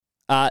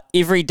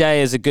Every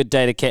day is a good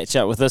day to catch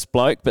up with this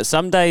bloke, but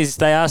some days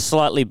they are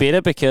slightly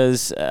better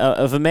because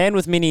of a man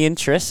with many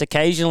interests.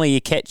 Occasionally you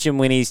catch him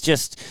when he's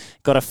just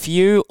got a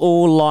few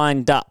all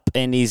lined up,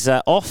 and he's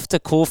off to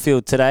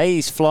Caulfield today.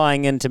 He's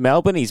flying into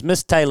Melbourne. He's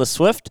missed Taylor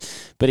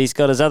Swift, but he's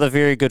got his other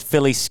very good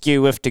Philly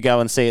skew with to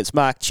go and see. It's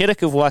Mark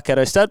Chittick of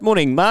Waikato Stud.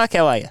 Morning, Mark.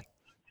 How are you?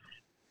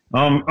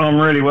 I'm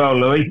really well,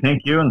 Louis.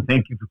 Thank you, and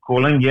thank you for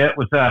calling. Yeah, it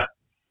was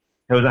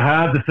a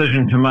hard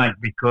decision to make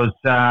because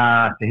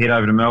to head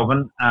over to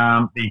Melbourne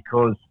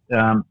because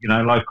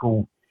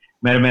local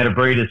Matamata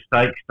Breeders'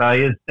 Stakes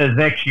Day is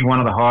actually one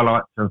of the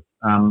highlights of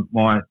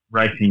my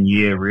racing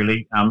year.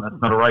 Really,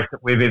 it's not a race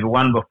that we've ever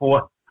won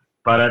before,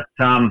 but it's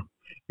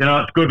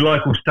it's good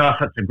local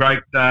stuff. It's a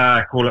great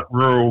call it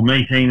rural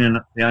meeting, and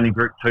it's the only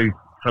Group 2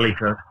 fillies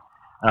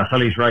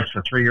race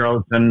for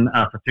 3-year-olds and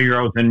for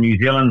 2-year-olds in New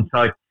Zealand.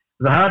 So it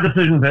was a hard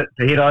decision to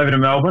head over to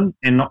Melbourne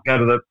and not go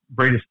to the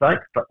Breeders'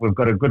 Stakes, but we've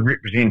got a good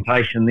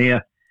representation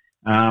there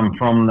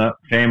from the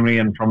family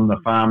and from the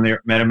farm there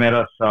at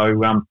Matamata. So,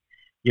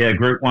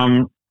 Group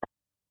 1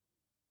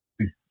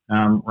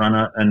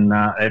 runner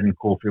in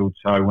Caulfield,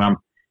 so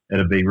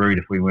it'd be rude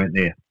if we weren't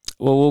there.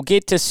 Well, we'll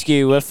get to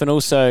skew with and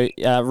also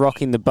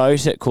rocking the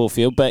boat at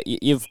Caulfield, but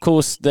you've, of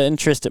course, the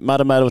interest at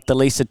Matamata with the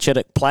Lisa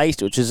Chittick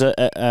Plate, which is a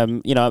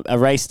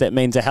race that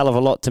means a hell of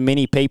a lot to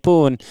many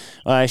people, and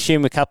I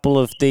assume a couple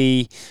of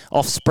the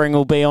offspring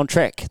will be on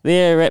track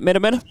there at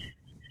Matamata.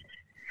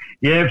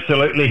 Yeah,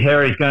 absolutely.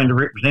 Harry's going to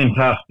represent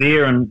us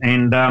there, and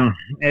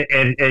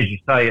as you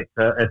say,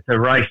 it's a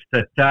race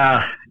that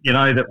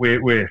that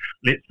we're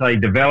let's say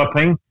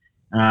developing.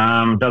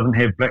 Doesn't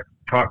have black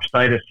type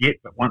status yet,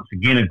 but once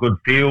again a good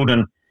field,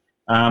 and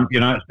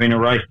it's been a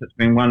race that's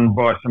been won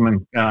by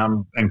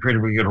some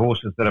incredibly good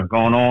horses that have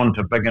gone on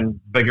to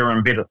bigger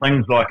and better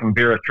things like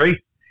Imperatrice.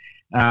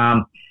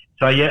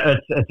 It's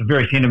a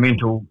very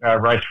sentimental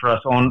race for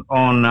us on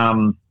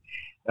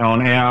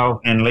our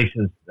and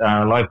Lisa's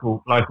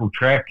local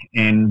track,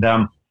 and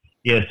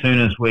as soon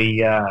as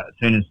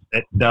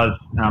it does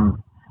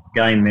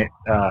gain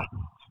that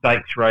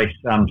stakes race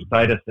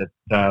status,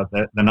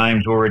 the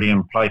name's already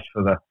in place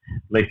for the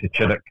Lisa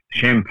Chittick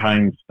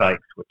Champagne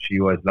Stakes, which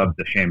she always loved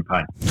the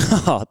champagne.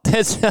 Oh, I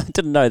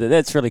didn't know that.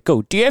 That's really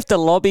cool. Do you have to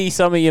lobby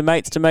some of your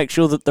mates to make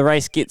sure that the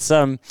race gets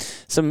some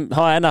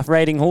high enough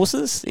rating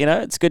horses?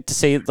 It's good to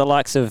see the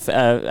likes of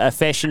a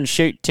fashion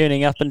shoot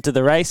turning up into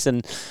the race,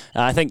 and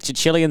I think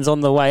Chichillian's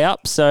on the way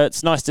up, so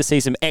it's nice to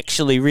see some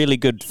actually really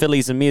good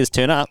fillies and mares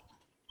turn up.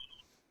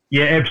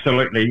 Yeah,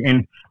 absolutely.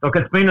 And look,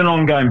 it's been an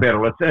ongoing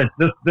battle.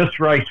 This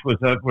race was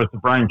the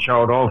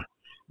brainchild of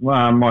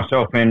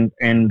myself and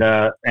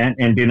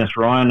Dennis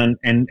Ryan,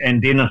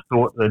 and Dennis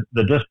thought that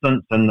the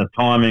distance and the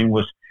timing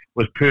was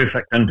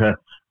perfect into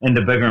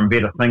bigger and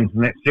better things,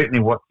 and that's certainly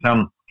what's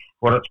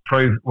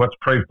proved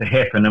to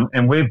happen.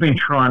 And we've been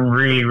trying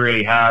really,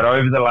 really hard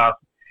over the last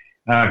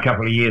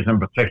couple of years in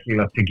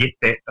particular to get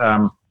that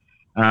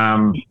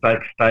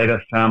stake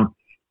status.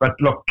 But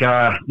look,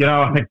 I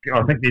think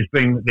there's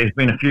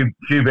been a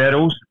few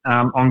battles,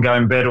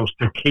 ongoing battles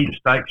to keep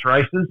stakes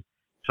races.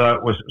 So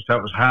it was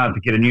hard to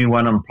get a new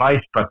one in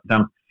place. But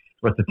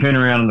with the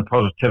turnaround and the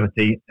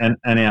positivity in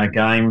our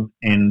game,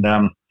 and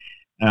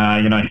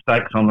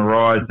stakes on the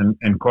rise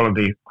and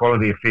quality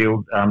of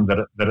field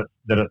that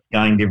it's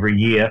gained every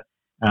year,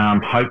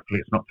 hopefully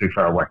it's not too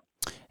far away.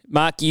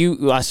 Mark,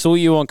 I saw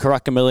you on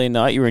Karaka Million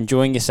night. You were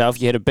enjoying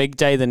yourself. You had a big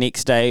day the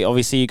next day.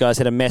 Obviously, you guys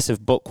had a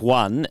massive book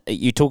one.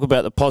 You talk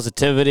about the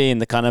positivity and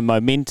the kind of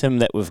momentum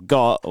that we've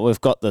got. We've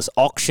got this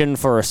auction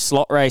for a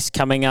slot race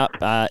coming up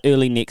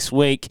early next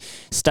week.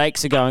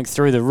 Stakes are going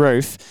through the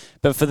roof.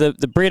 But for the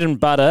bread and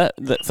butter,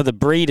 for the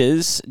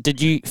breeders,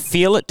 did you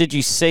feel it? Did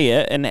you see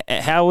it? And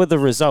how were the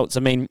results? I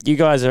mean, you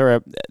guys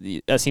are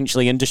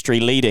essentially industry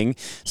leading,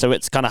 so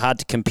it's kind of hard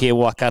to compare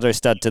Waikato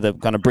Stud to the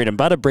kind of bread and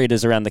butter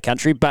breeders around the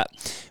country. But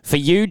for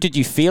you, did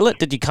you feel it?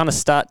 Did you kind of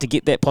start to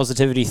get that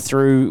positivity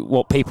through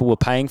what people were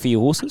paying for your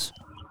horses?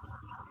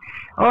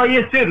 Oh,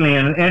 yeah, certainly.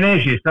 And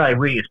as you say,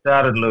 where you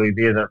started, Louis,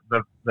 there,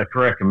 the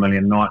Karaka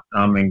Million night,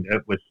 I mean,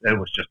 it was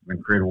just an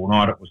incredible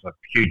night. It was a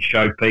huge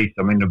showpiece.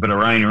 I mean, a bit of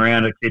rain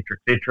around, et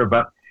cetera,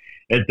 but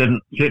it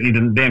certainly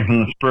didn't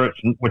dampen the spirits,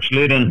 which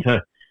led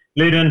into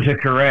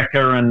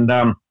Karaka.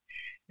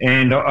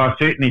 And I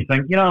certainly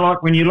think,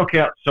 like when you look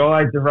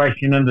outside the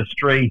racing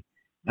industry,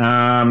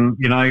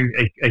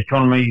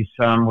 economies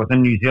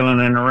within New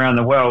Zealand and around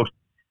the world,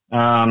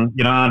 aren't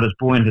as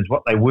buoyant as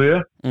what they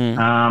were.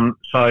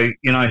 So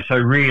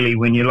really,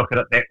 when you look at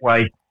it that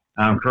way,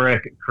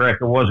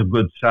 Karaka was a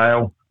good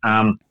sale.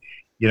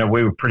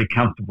 We were pretty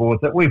comfortable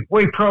with it.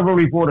 We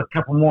probably bought a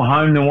couple more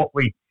home than what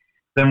we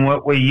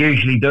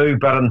usually do.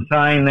 But in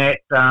saying that,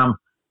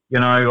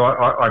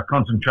 I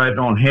concentrated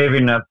on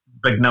having a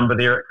big number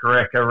there at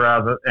Karaka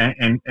rather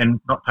and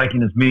not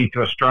taking as many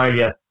to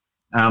Australia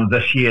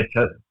this year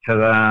to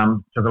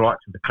the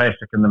likes of the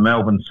Classic and the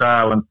Melbourne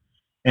sale,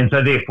 and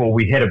so therefore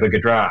we had a bigger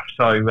draft.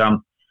 So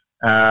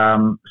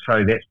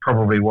that's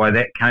probably why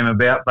that came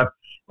about. But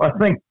I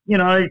think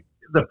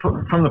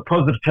from the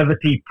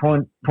positivity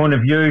point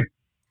of view,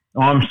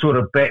 I'm sort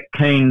of back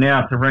keen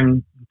now to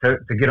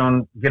get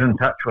in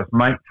touch with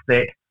mates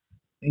that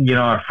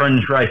are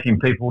fringe racing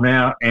people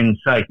now and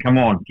say, come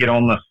on, get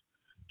on this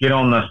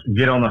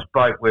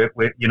boat. We're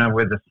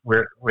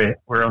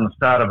on the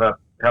start of a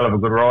hell of a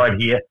good ride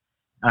here.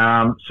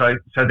 So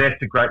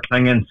that's a great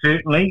thing, and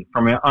certainly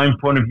from our own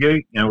point of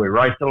view, we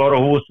race a lot of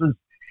horses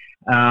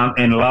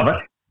and love it.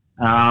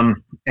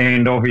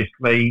 And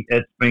obviously,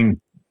 it's been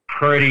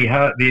pretty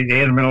hard. There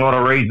hasn't been a lot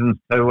of reasons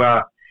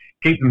to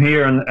keep them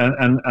here in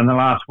the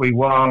last wee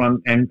while,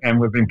 and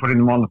we've been putting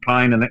them on the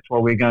plane, and that's why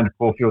we're going to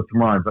Caulfield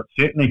tomorrow. But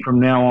certainly from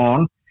now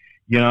on,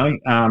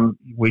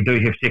 we do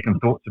have second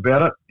thoughts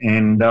about it,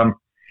 and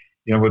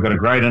we've got a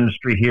great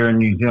industry here in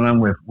New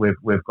Zealand.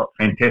 We've got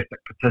fantastic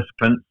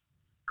participants,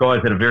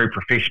 guys that are very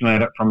professional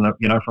at it from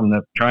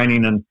the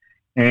training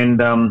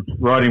and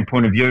riding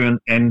point of view,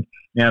 and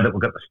now that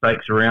we've got the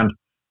stakes around,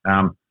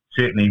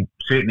 certainly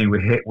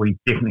we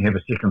definitely have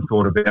a second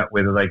thought about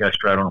whether they go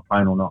straight on a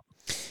plane or not.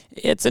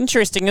 It's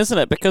interesting, isn't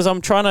it? Because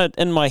I'm trying to,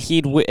 in my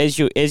head, as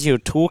you're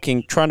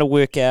talking, trying to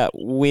work out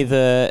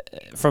whether,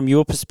 from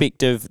your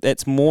perspective,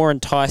 that's more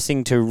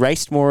enticing to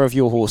race more of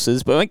your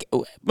horses. But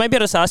maybe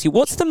I'll just ask you,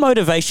 what's the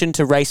motivation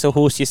to race a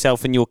horse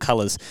yourself in your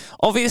colours?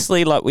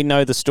 Obviously, like we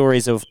know the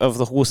stories of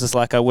the horses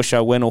like I Wish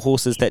I Win, or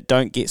horses that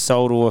don't get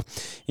sold, or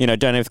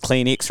don't have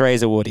clean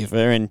X-rays or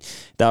whatever, and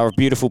they're a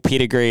beautiful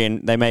pedigree,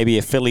 and they may be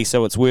a filly,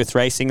 so it's worth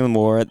racing them,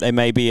 or they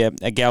may be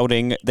a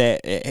gelding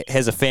that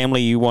has a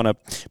family you want to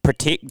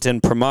protect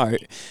and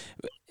promote.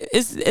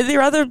 Are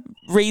there other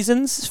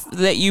reasons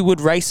that you would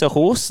race a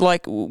horse?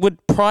 Like, would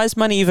prize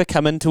money ever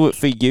come into it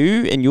for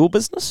you in your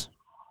business?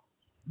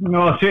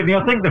 No, certainly.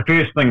 I think the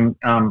first thing,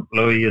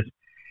 Louis, is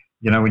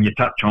when you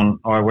touch on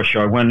I Wish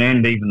I Win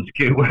and even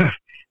Skewworth,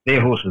 they're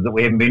horses that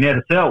we haven't been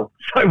able to sell,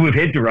 so we've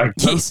had to race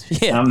them. Yes,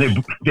 yeah.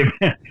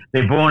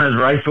 They're born as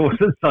race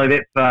horses, so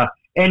that's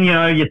and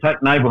you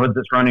take Neighbourhood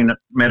that's running at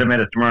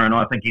Matamata tomorrow, and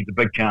I think he's a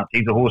big chance.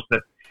 He's a horse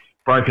that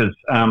broke his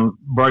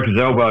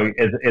elbow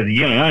as a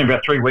yearling, only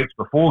about 3 weeks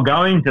before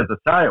going to the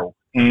sale.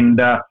 And,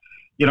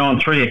 on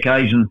 3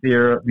 occasions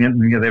there,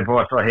 the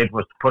advice I had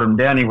was to put him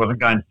down. He wasn't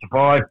going to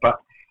survive, but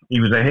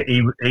he was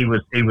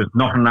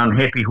not an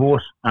unhappy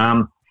horse.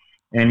 And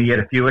he had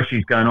a few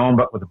issues going on,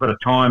 but with a bit of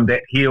time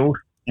that healed.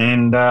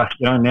 And, now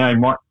he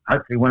might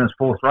hopefully win his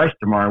 4th race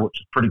tomorrow, which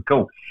is pretty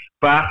cool.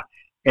 But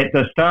at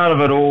the start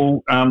of it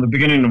all, the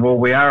beginning of all,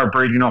 we are a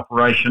breeding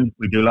operation.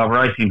 We do love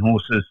racing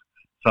horses.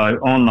 So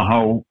on the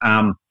whole,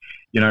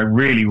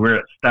 really where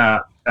it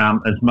starts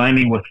is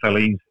mainly with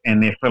fillies,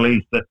 and they're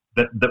fillies that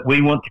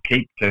we want to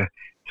keep to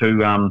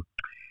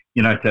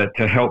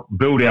help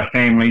build our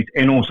families,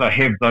 and also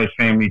have those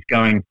families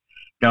going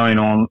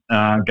on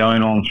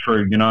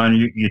through. And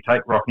you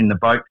take Rocking the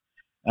Boat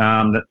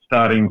that's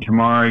starting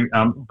tomorrow.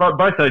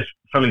 Both those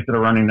fillies that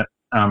are running at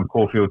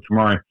Caulfield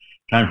tomorrow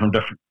came from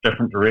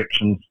different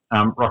directions.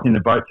 Rocking the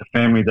Boat's a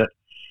family that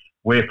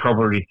we're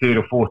probably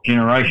 3rd or 4th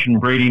generation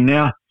breeding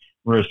now.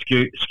 Whereas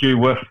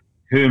Skewworth,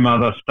 her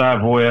mother,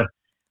 Starvoyer,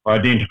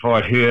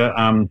 identified her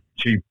as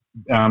the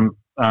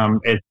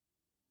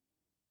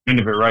end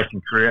of her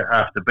racing career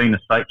after being a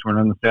statesman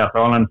in the South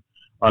Island.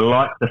 I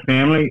like the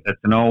family. It's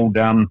an old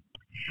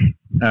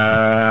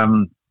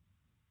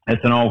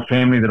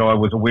family that I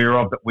was aware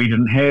of that we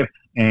didn't have,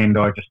 and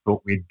I just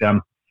thought we'd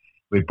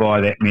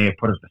buy that mare,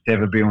 put it to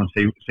Savabeel, and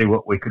see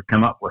what we could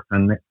come up with,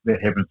 and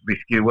that happens to be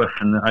Skewworth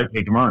and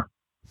hopefully tomorrow.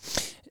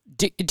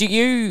 Do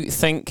you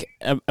think,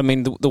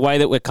 the way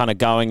that we're kind of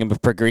going and we're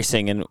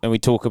progressing, and we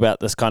talk about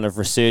this kind of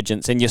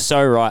resurgence, and you're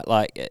so right,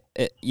 like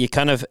you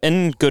kind of,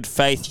 in good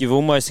faith, you've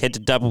almost had to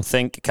double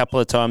think a couple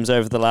of times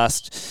over the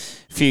last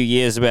few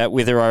years about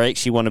whether I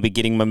actually want to be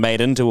getting my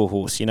mate into a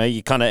horse.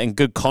 You kind of, in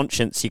good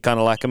conscience, you kind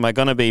of like, am I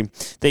going to be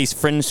these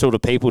fringe sort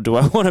of people? Do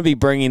I want to be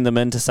bringing them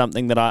into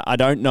something that I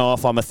don't know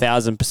if I'm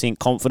 1,000%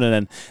 confident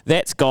in?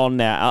 That's gone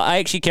now. I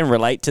actually can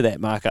relate to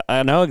that, Mark.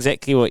 I know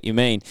exactly what you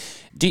mean.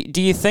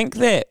 Do you think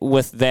that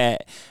with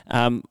that,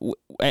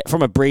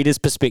 from a breeder's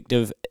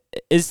perspective,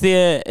 is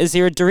there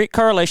a direct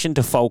correlation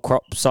to foal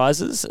crop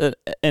sizes?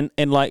 And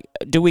like,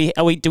 do we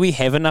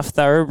have enough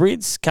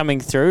thoroughbreds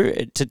coming through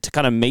to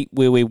kind of meet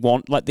where we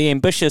want, like the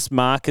ambitious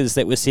markers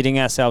that we're setting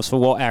ourselves for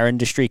what our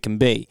industry can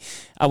be?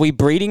 Are we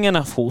breeding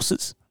enough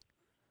horses?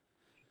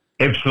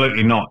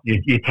 Absolutely not.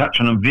 You touch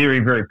on a very,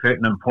 very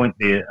pertinent point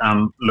there,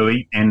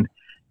 Louis. And,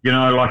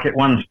 like at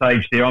one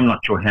stage there, I'm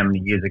not sure how many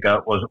years ago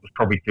it was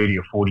probably 30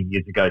 or 40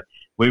 years ago,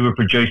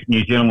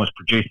 New Zealand was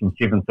producing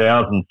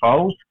 7,000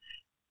 foals.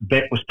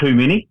 That was too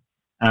many.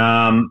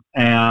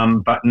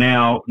 But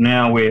now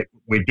we're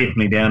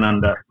definitely down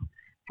under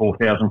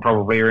 4,000,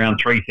 probably around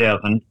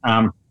 3,000.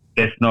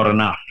 That's not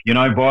enough.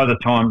 By the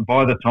time,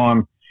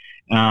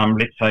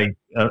 let's say,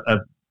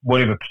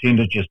 whatever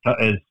percentage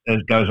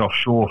goes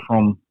offshore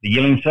from the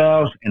yearling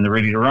sales and the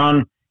ready to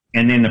run,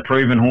 and then the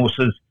proven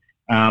horses,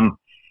 our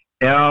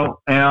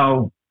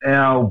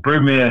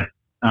broodmare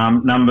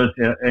numbers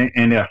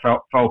and our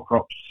foal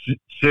crops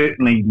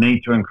certainly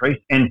need to increase,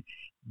 and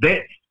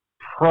that's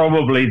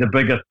probably the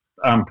biggest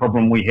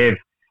problem we have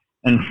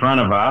in front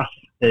of us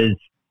is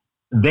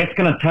that's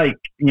going to take,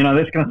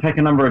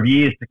 a number of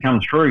years to come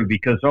through,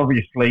 because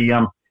obviously,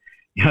 there's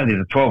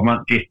a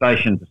 12-month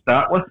gestation to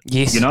start with.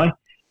 Yes.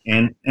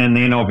 And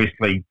then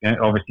obviously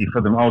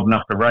for them old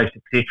enough to race,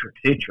 etc.,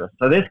 etc.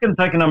 So that's going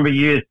to take a number of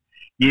years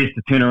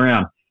to turn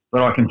around.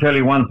 But I can tell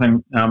you one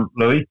thing,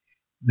 Louis,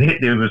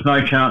 there was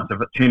no chance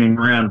of it turning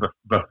around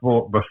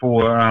before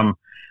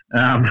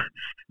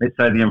let's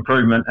say, the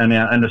improvement in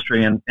our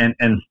industry and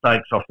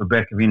stakes off the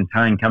back of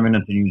Entain coming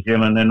into New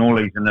Zealand and all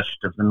these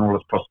initiatives and all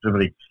this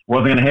positivity.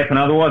 Wasn't going to happen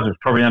otherwise. It was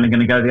probably only going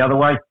to go the other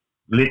way.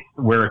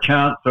 We're a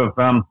chance of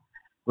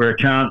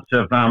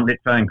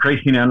let's say,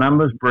 increasing our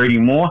numbers,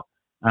 breeding more.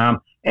 And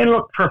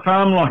look, for a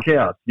farm like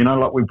ours,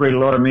 like we breed a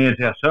lot of mares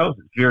ourselves,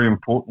 it's very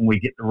important we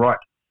get the right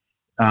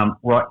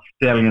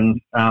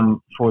stallions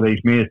for these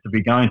mares to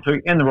be going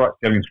to, and the right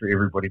stallions for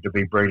everybody to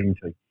be breeding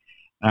to.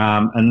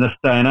 In this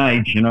day and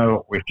age,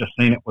 we've just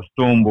seen it with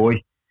Storm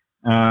Boy,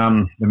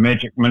 the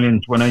Magic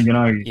Millions winner.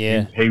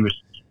 Yeah. He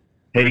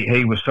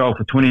was sold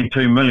for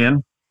 22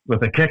 million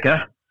with a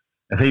kicker.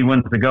 If he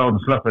wins the Golden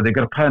Slipper, they've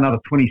got to pay another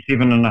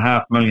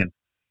 27.5 million.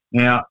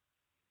 Now,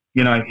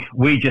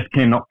 we just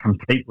cannot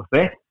compete with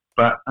that.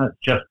 But it's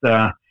just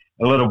a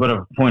little bit of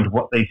a point of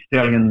what these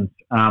stallions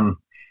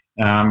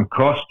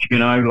cost.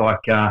 Like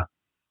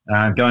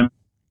going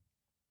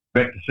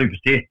back to Super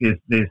Tech, there's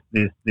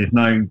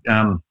no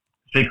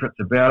secrets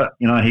about it.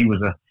 He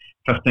was a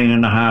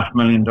 $15.5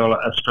 million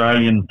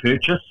Australian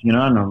purchase. And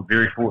I'm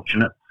very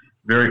fortunate.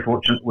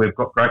 We've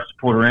got great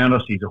support around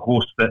us. He's a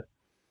horse that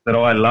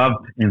I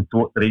loved and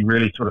thought that he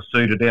really sort of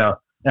suited our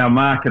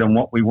market and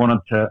what we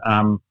wanted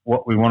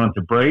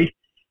to breed.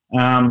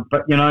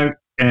 But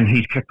and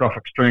he's kicked off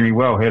extremely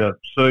well. Had a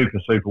super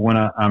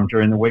winner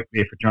during the week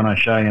there for John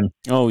O'Shea in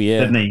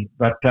Sydney.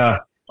 But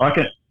I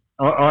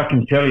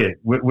can tell you,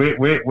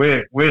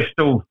 we're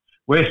still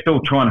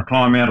trying to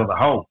climb out of the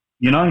hole.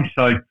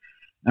 So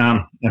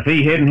if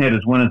he hadn't had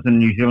his winners in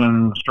New Zealand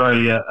and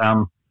Australia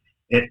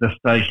at this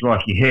stage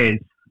like he has,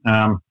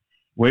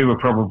 we were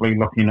probably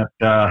looking at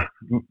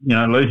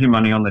losing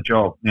money on the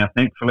job. Now,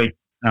 thankfully,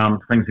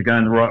 things are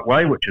going the right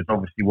way, which is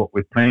obviously what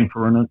we've planned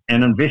for and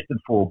invested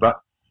for. But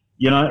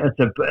it's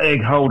a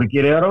big hole to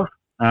get out of,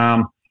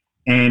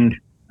 and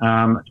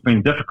it's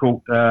been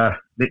difficult.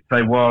 Let's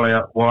say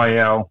while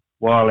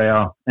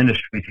our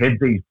industry's had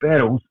these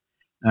battles,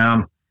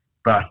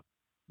 but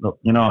look,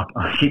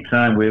 I keep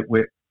saying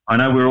I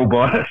know we're all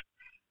biased,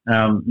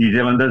 New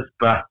Zealanders,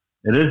 but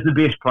it is the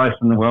best place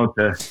in the world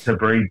to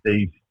breed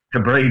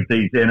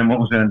these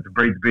animals and to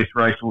breed the best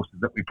racehorses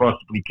that we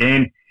possibly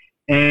can,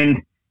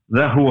 and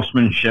the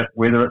horsemanship,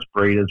 whether it's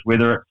breeders,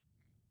 whether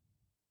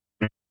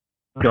it's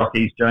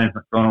jockeys, James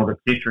McDonald,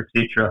 etc.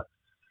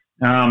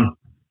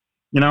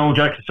 All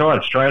jokes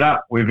aside, straight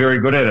up, we're very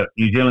good at it.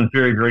 New Zealand's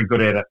very, very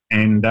good at it,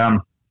 and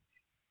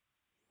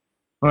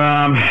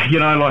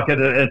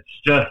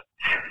it's just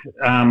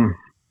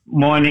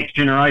my next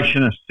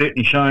generation has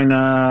certainly shown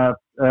a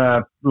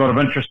lot of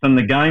interest in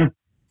the game,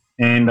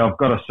 and I've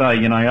got to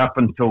say, up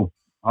until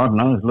as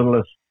little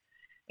as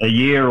a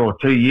year or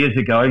 2 years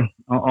ago,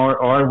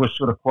 I was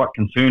sort of quite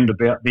concerned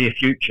about their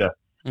future.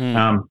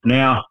 Now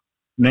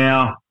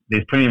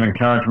there's plenty of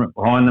encouragement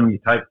behind them. You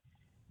take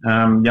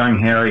young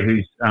Harry,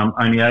 who's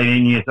only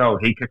 18 years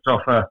old. He kicked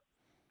off a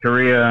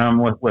career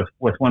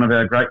with one of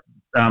our great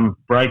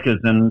breakers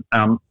and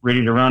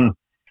ready to run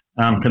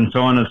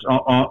consigners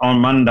on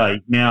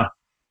Monday. Now,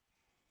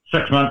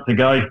 6 months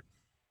ago,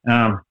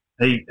 I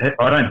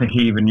don't think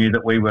he even knew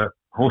that we were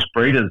horse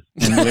breeders.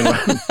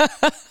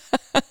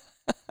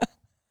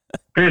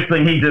 First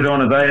thing he did on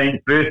his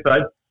 18th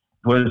birthday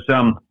was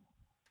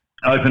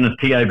open his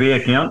TAB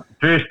account.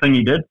 First thing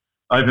he did,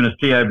 open his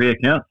TAB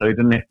account, so he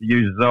didn't have to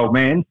use his old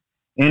man,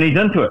 and he's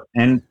into it.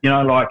 And,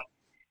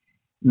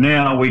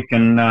 now we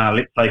can,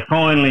 let's say,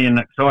 finally and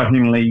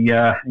excitingly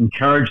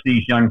encourage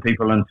these young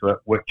people into it,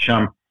 which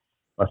I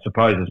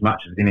suppose as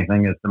much as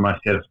anything is the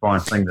most satisfying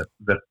thing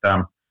that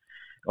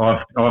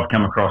I've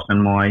come across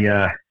in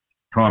my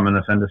time in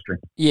this industry.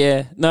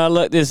 Yeah, no,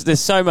 look, there's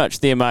so much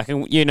there, Mark,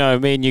 and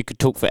me and you could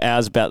talk for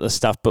hours about this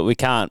stuff, but we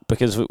can't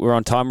because we're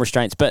on time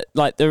restraints. But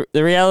like the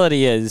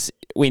reality is,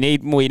 we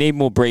need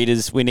more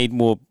breeders, we need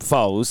more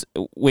foals.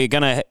 We're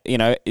gonna, you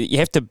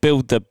have to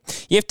build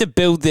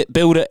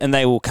it, and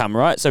they will come,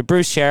 right? So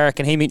Bruce Sharrock,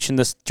 and he mentioned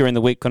this during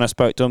the week when I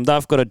spoke to him.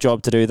 They've got a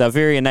job to do. They're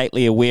very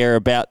innately aware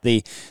about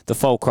the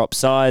foal crop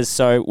size.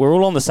 So we're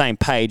all on the same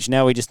page.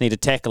 Now we just need to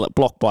tackle it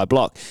block by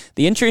block.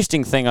 The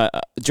interesting thing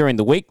during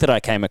the week that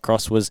I came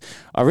across was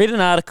I read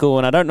an article,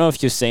 and I don't know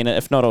if you've seen it.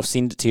 If not, I'll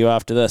send it to you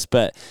after this.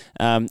 But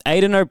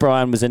Aidan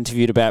O'Brien was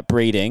interviewed about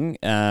breeding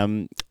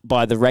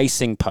by the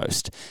Racing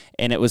Post.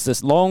 And it was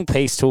this long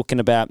piece talking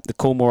about the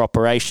Coolmore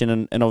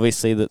operation and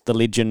obviously the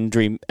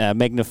legendary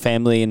Magna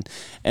family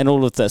and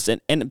all of this.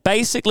 And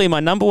basically my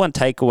number one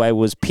takeaway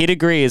was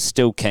pedigree is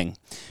still king.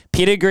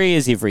 pedigree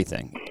is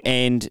everything.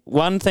 And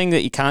one thing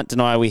that you can't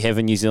deny we have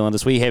in New Zealand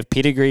is we have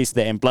pedigrees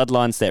and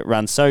bloodlines that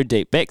run so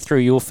deep back through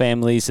your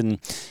families and,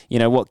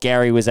 what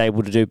Gary was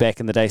able to do back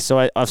in the day.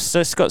 So I've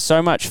just got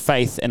so much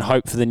faith and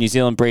hope for the New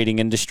Zealand breeding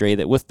industry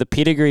that with the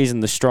pedigrees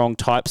and the strong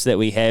types that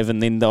we have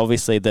and then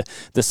obviously the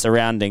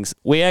surroundings,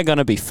 we are going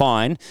to be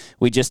fine.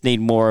 We just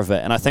need more of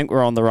it. And I think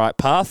we're on the right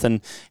path.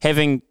 And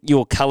having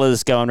your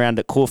colours going around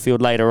at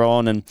Caulfield later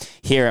on and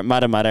here at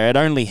Matamata, it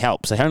only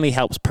helps. It only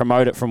helps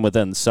promote it from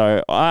within.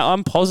 So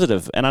I'm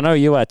positive, and I know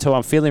you are too.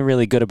 I'm feeling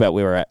really good about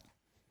where we're at.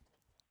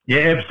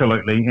 Yeah,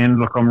 absolutely. And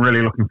look, I'm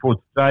really looking forward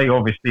to today.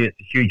 Obviously, it's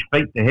a huge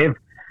feat to have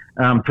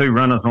two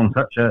runners on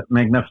such a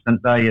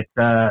magnificent day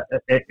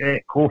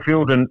at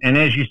Caulfield. And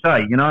as you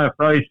say, if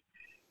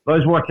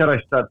those Waikato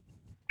stud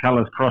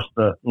colours cross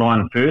the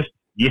line first,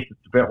 yes,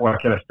 it's about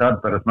Waikato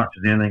stud, but as much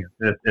as anything,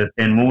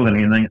 and more than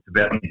anything, it's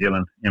about New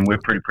Zealand, and we're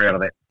pretty proud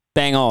of that.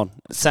 Bang on.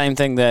 Same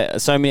thing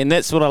and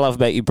that's what I love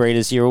about you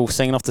breeders. You're all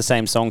singing off the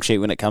same song sheet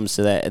when it comes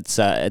to that.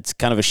 It's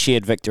kind of a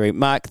shared victory.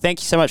 Mark, thank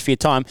you so much for your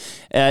time.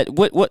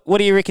 What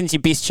do you reckon is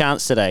your best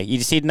chance today?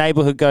 You said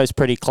neighbourhood goes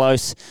pretty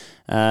close.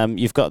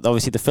 You've got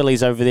obviously the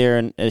fillies over there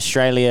in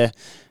Australia.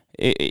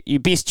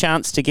 Your best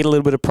chance to get a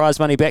little bit of prize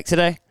money back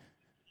today?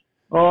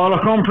 Oh,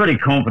 look, I'm pretty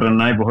confident in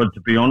neighbourhood, to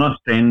be honest.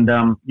 And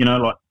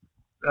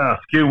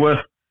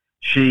Skewworth,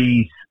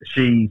 she's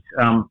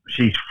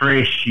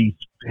fresh, she's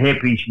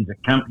happy, she's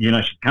she's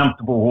a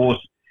comfortable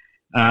horse.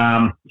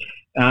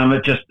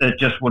 It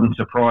just wouldn't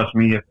surprise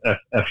me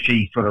if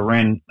she sort of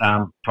ran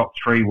top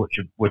three, which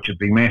would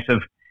be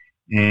massive.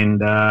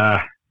 And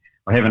I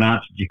haven't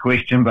answered your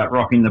question, but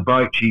rocking the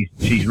boat,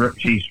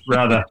 she's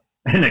rather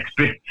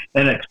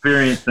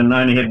inexperienced and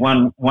only had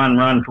one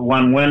run for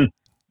one win.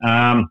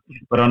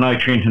 But I know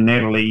Trent and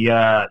Natalie,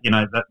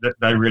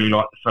 they really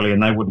like the filly,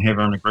 and they wouldn't have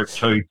her in a Group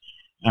 2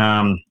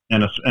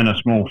 in a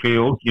small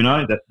field.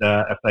 That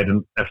if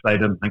they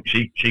didn't think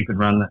she could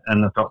run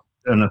in the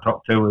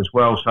top two as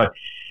well. So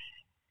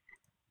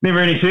never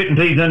any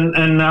certainties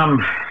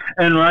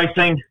in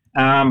racing,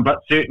 but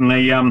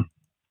certainly I'm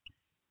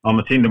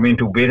a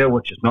sentimental bettor,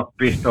 which is not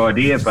the best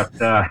idea, but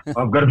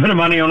I've got a bit of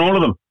money on all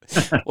of them.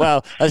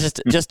 Well, I was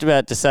just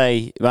about to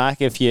say, Mark,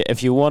 if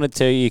you wanted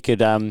to, you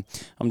could. I'm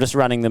just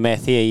running the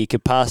math here. You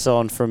could pass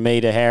on from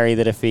me to Harry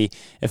that if he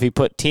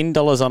put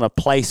 $10 on a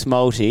place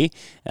multi,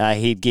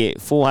 he'd get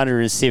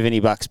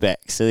 $470 back.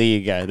 So there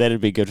you go. That'd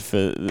be good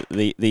for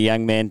the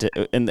young man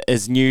in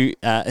his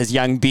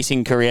young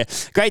betting career.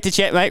 Great to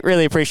chat, mate.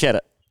 Really appreciate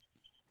it.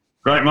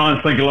 Great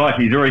minds think alike.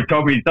 He's already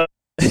told me he's done.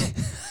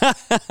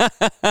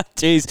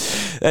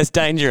 Jeez, that's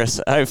dangerous.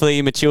 Hopefully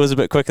he matures a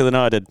bit quicker than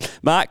I did.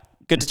 Mark,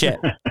 good to chat.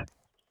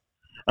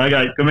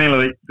 Okay, good man,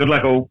 Lee. Good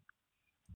luck all.